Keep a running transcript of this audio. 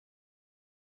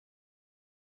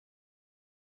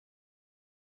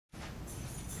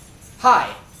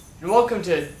Hi, and welcome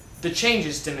to the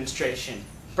Changes demonstration,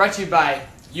 brought to you by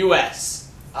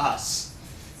us.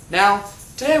 Now,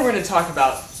 today we're going to talk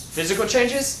about physical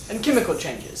changes and chemical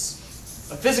changes.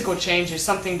 A physical change is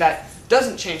something that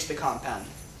doesn't change the compound.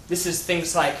 This is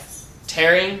things like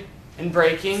tearing and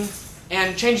breaking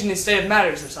and changing the state of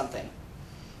matters of something.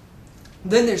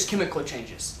 Then there's chemical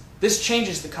changes. This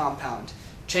changes the compound,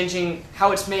 changing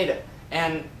how it's made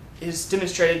and is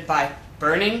demonstrated by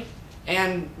burning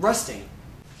and rusting.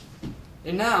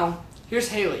 And now, here's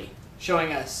Hailey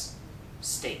showing us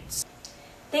states.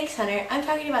 Thanks, Hunter. I'm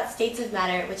talking about states of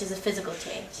matter, which is a physical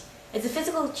change. It's a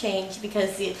physical change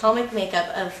because the atomic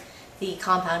makeup of the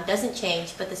compound doesn't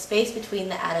change, but the space between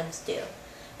the atoms do.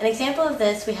 An example of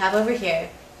this we have over here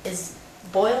is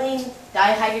boiling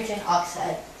dihydrogen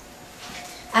oxide.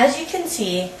 As you can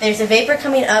see, there's a vapor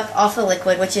coming up off the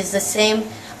liquid, which is the same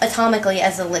atomically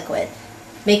as the liquid,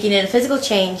 making it a physical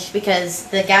change because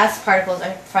the gas particles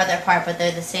are farther apart, but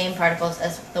they're the same particles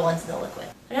as the ones in the liquid.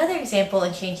 Another example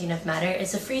in changing of matter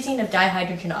is the freezing of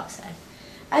dihydrogen oxide.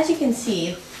 As you can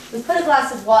see, we put a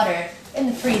glass of water in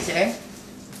the freezer.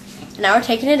 Now we're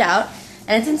taking it out,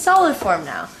 and it's in solid form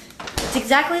now. It's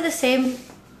exactly the same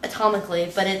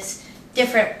atomically, but it's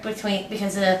different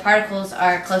because the particles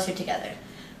are closer together.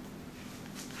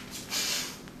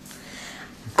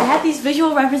 I have these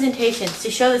visual representations to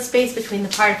show the space between the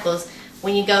particles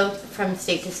when you go from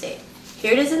state to state.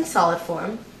 Here it is in solid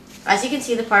form. As you can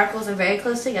see, the particles are very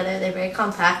close together, they're very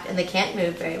compact, and they can't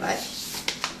move very much.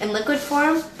 In liquid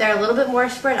form, they're a little bit more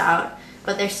spread out,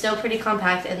 but they're still pretty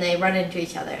compact and they run into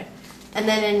each other. And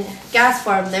then in gas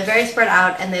form, they're very spread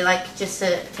out and they like just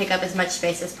to take up as much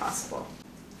space as possible.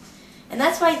 And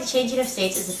that's why the changing of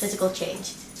states is a physical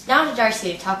change. Now to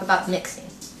Darci to talk about mixing.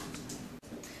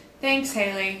 Thanks,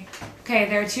 Hailey. Okay,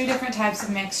 there are two different types of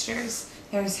mixtures.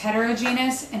 There's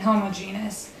heterogeneous and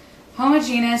homogeneous.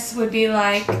 Homogeneous would be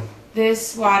like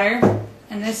this water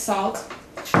and this salt.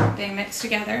 They mix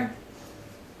together.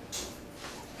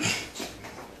 Take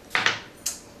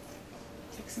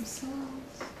some salt.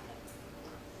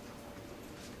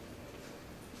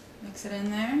 Mix it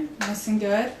in there, nice and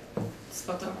good. It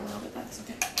spilled over a little bit, that's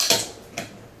okay.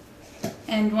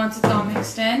 And once it's all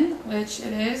mixed in, which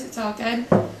it is, it's all good,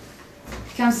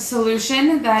 becomes a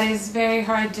solution that is very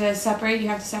hard to separate. You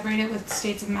have to separate it with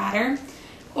states of matter.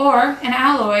 Or an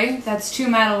alloy, that's two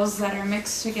metals that are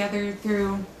mixed together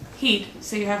through heat.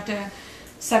 So you have to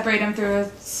separate them through a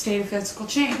state of physical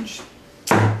change.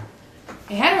 A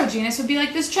heterogeneous would be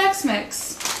like this Chex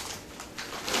Mix.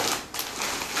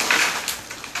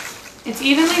 It's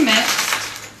evenly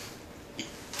mixed,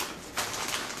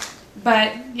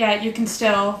 but yeah, you can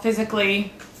still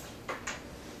physically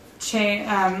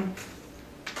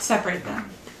separate them.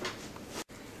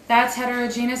 That's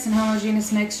heterogeneous and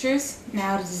homogeneous mixtures.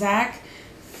 Now to Zach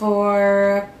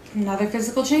for another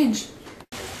physical change.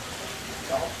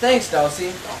 Thanks,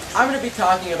 Darci. I'm going to be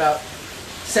talking about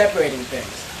separating things,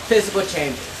 physical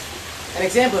changes. An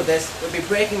example of this would be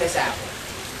breaking this apple.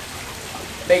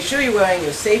 Make sure you're wearing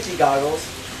your safety goggles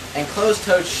and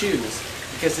closed-toed shoes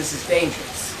because this is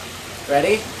dangerous.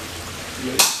 Ready?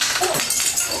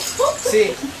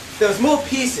 See, there's more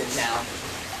pieces now,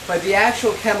 but the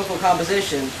actual chemical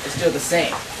composition is still the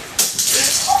same.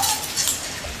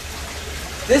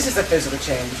 This is a physical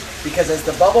change because as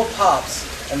the bubble pops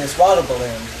in this water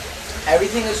balloon,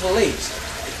 everything is released.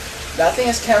 Nothing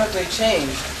is chemically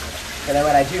changed, and then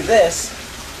when I do this,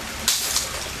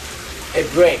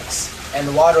 it breaks, and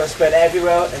the water is spread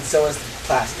everywhere, and so is the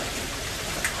plastic.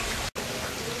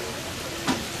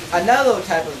 Another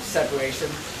type of separation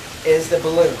is the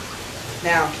balloon.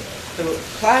 Now, the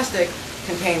plastic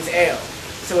contains air,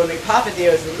 so when we pop it, the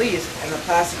air is released, and the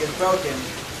plastic is broken,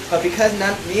 but because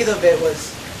neither of it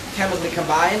was chemically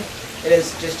combined, it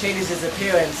just changes its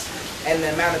appearance and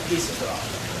the amount of pieces there are.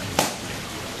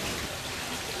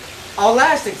 Our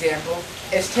last example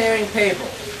is tearing paper.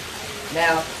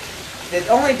 Now, the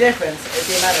only difference is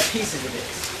the amount of pieces it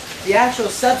is. The actual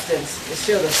substance is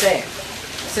still the same.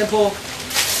 Simple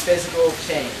physical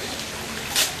change.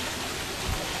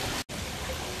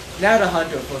 Now to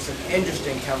Hunter for some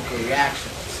interesting chemical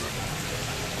reactions.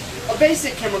 A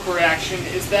basic chemical reaction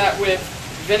is that with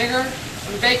vinegar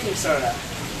and baking soda.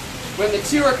 When the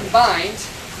two are combined,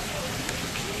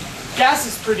 gas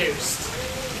is produced.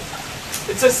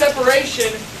 It's a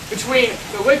separation between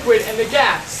the liquid and the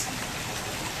gas.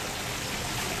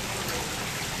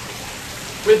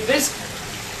 With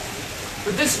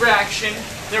this reaction,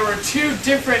 there were two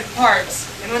different parts,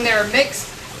 and when they were mixed,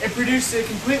 it produced a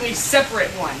completely separate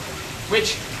one,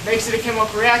 which makes it a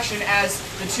chemical reaction as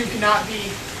the two cannot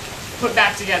be put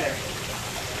back together.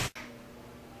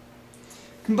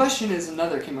 Combustion is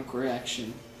another chemical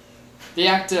reaction. The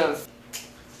act of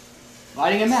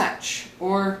lighting a match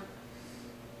or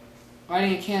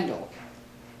lighting a candle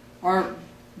are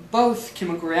both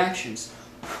chemical reactions.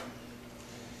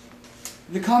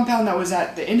 The compound that was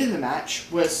at the end of the match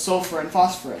was sulfur and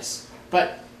phosphorus,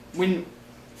 but when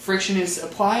friction is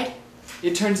applied,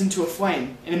 it turns into a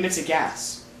flame and emits a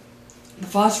gas. The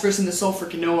phosphorus and the sulfur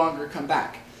can no longer come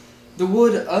back. The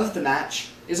wood of the match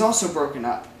is also broken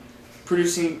up,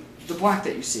 producing the black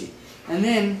that you see. And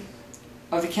then,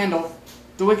 of the candle,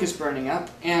 the wick is burning up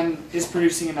and is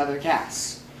producing another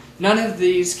gas. None of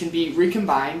these can be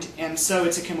recombined, and so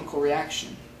it's a chemical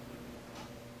reaction.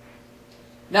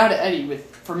 Now to Eddie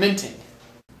with fermenting.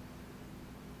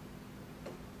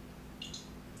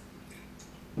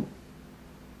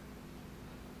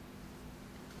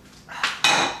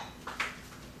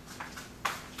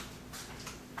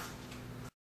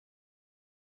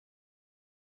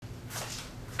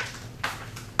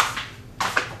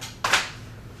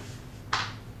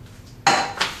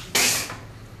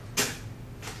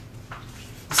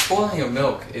 Spoiling of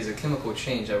milk is a chemical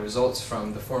change that results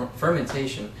from the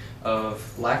fermentation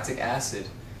of lactic acid.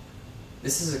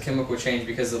 This is a chemical change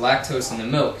because the lactose in the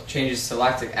milk changes to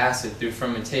lactic acid through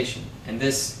fermentation, and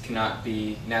this cannot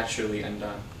be naturally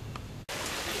undone.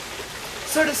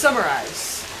 So to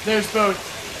summarize, there's both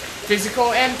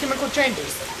physical and chemical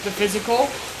changes. The physical,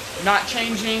 not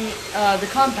changing the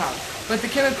compound, but the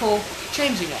chemical,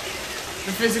 changing it.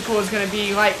 The physical is going to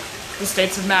be like the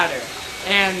states of matter,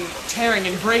 and tearing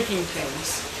and breaking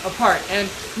things apart, and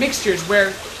mixtures where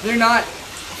they're not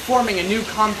forming a new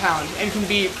compound and can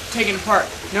be taken apart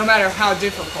no matter how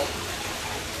difficult.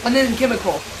 And then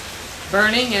chemical,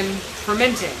 burning and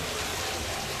fermenting.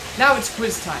 Now it's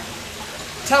quiz time.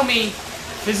 Tell me,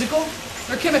 physical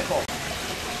or chemical?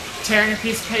 Tearing a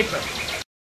piece of paper.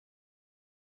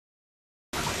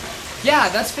 Yeah,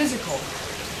 that's physical.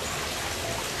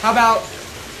 How about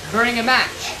burning a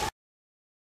match?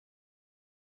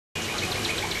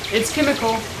 It's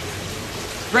chemical.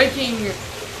 Breaking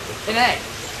an egg.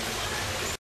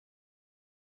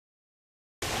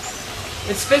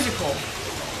 It's physical.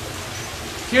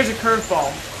 Here's a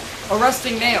curveball. A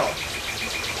rusting nail.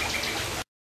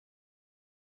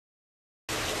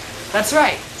 That's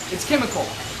right. It's chemical.